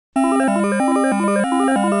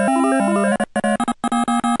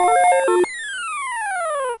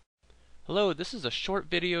Hello, this is a short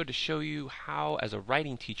video to show you how, as a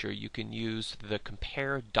writing teacher, you can use the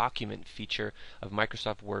Compare Document feature of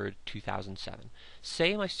Microsoft Word 2007.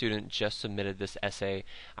 Say my student just submitted this essay,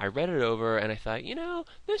 I read it over and I thought,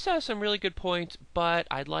 this has some really good points, but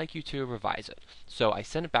I'd like you to revise it. So I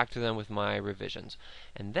sent it back to them with my revisions.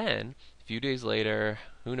 And then, a few days later,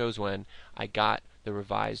 who knows when, I got the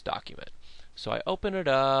revised document. So I open it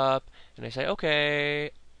up and I say,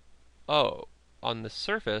 okay, oh, on the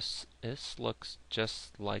surface, this looks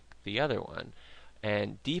just like the other one.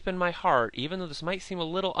 And deep in my heart, even though this might seem a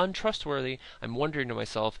little untrustworthy, I'm wondering to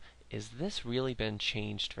myself, is this really been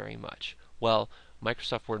changed very much? Well,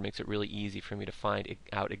 Microsoft Word makes it really easy for me to find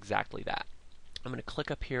out exactly that. I'm going to click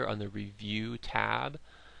up here on the Review tab,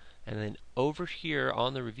 and then over here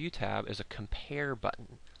on the Review tab is a Compare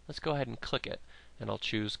button. Let's go ahead and click it, and I'll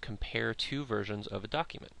choose Compare two versions of a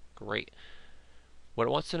document. Great. What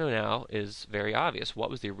it wants to know now is very obvious. What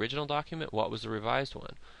was the original document? What was the revised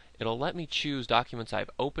one? It'll let me choose documents I've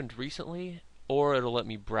opened recently, or it'll let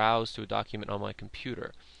me browse to a document on my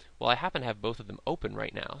computer. Well, I happen to have both of them open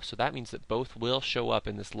right now, so that means that both will show up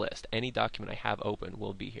in this list. Any document I have open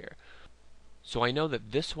will be here. So I know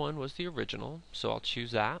that this one was the original, so I'll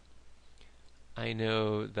choose that. I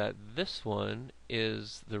know that this one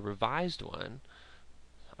is the revised one.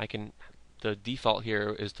 The default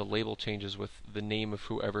here is to label changes with the name of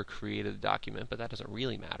whoever created the document, but that doesn't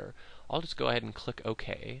really matter. I'll just go ahead and click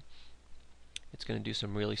OK. It's going to do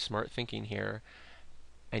some really smart thinking here.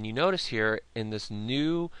 And you notice here in this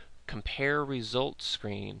new Compare Results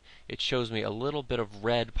screen, it shows me a little bit of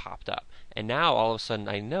red popped up. And now all of a sudden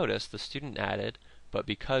I notice the student added, but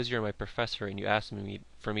because you're my professor and you asked me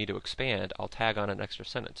for me to expand, I'll tag on an extra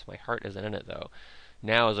sentence. My heart isn't in it though.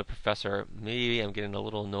 Now as a professor, maybe I'm getting a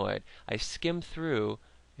little annoyed. I skim through,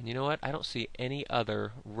 and you know what? I don't see any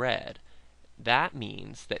other red. That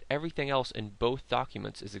means that everything else in both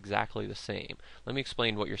documents is exactly the same. Let me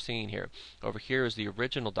explain what you're seeing here. Over here is the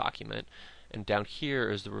original document, and down here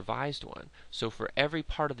is the revised one. So for every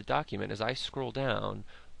part of the document, as I scroll down,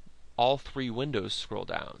 all three windows scroll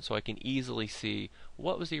down, so I can easily see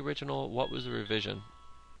what was the original, what was the revision.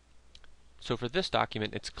 So for this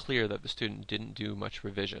document, it's clear that the student didn't do much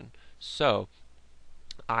revision. So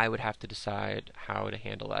I would have to decide how to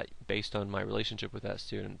handle that based on my relationship with that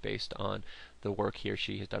student, based on the work he or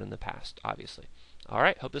she has done in the past, obviously.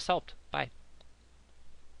 Alright, hope this helped. Bye.